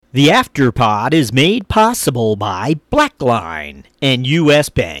The Afterpod is made possible by Blackline and U.S.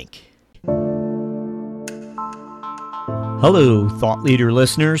 Bank. Hello, Thought Leader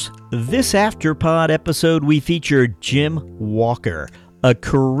listeners. This Afterpod episode, we feature Jim Walker, a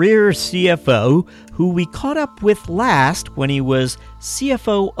career CFO who we caught up with last when he was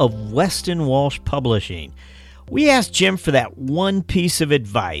CFO of Weston Walch Publishing. We asked Jim for that one piece of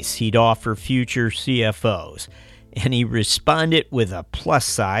advice he'd offer future CFOs, and he responded with a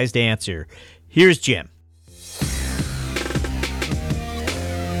plus-sized answer. Here's Jim.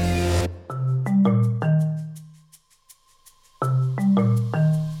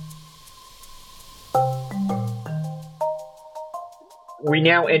 We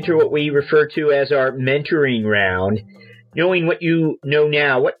now enter what we refer to as our mentoring round. Knowing what you know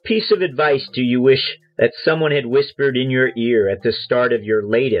now, what piece of advice do you wish that someone had whispered in your ear at the start of your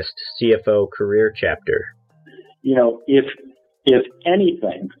latest CFO career chapter? You know, if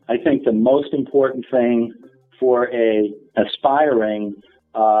anything, I think the most important thing for a aspiring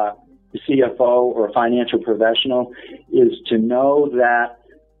CFO or financial professional is to know that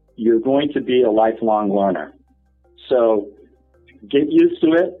you're going to be a lifelong learner. So get used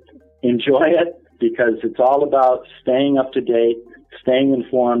to it, enjoy it, because it's all about staying up to date, staying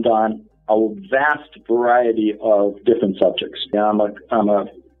informed on a vast variety of different subjects. I'm a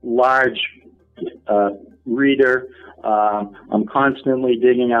large reader. I'm constantly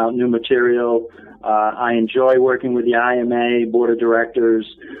digging out new material. I enjoy working with the IMA board of directors,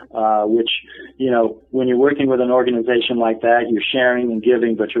 which, you know, when you're working with an organization like that, you're sharing and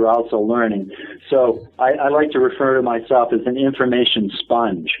giving, but you're also learning. So I like to refer to myself as an information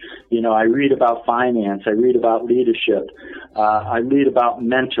sponge. You know, I read about finance, I read about leadership, I read about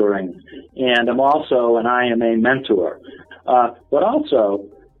mentoring, and I'm also an IMA mentor. But also,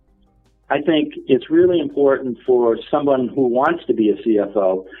 I think it's really important for someone who wants to be a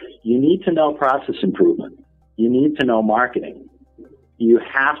CFO, you need to know process improvement. You need to know marketing. You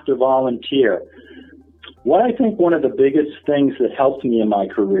have to volunteer. What I think one of the biggest things that helped me in my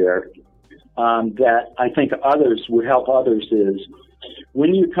career that I think others would help others is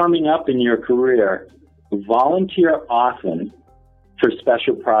when you're coming up in your career, volunteer often for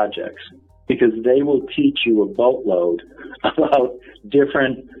special projects because they will teach you a boatload about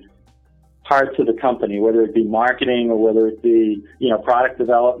different parts of the company, whether it be marketing or whether it be, you know, product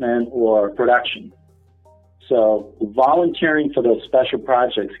development or production. So volunteering for those special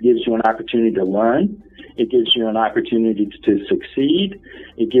projects gives you an opportunity to learn. It gives you an opportunity to succeed.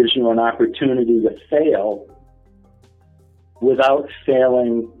 It gives you an opportunity to fail without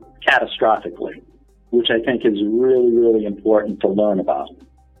failing catastrophically, which I think is really, really important to learn about.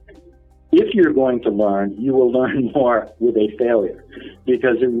 If you're going to learn, you will learn more with a failure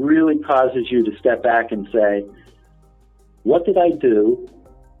because it really causes you to step back and say, what did I do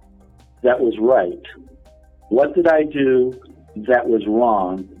that was right? What did I do that was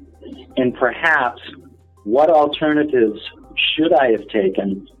wrong? And perhaps what alternatives should I have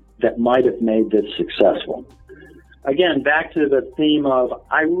taken that might have made this successful? Again, back to the theme of,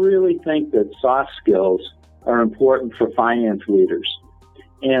 I really think that soft skills are important for finance leaders.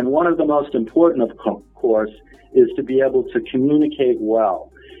 And one of the most important, of course, is to be able to communicate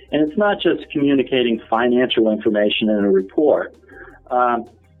well. And it's not just communicating financial information in a report.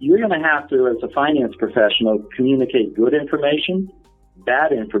 You're going to have to, as a finance professional, communicate good information,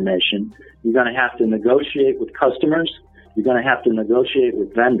 bad information. You're going to have to negotiate with customers. You're going to have to negotiate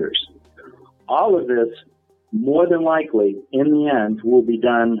with vendors. All of this, more than likely, in the end, will be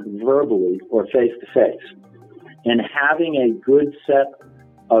done verbally or face-to-face. And having a good set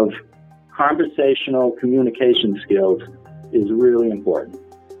of conversational communication skills is really important.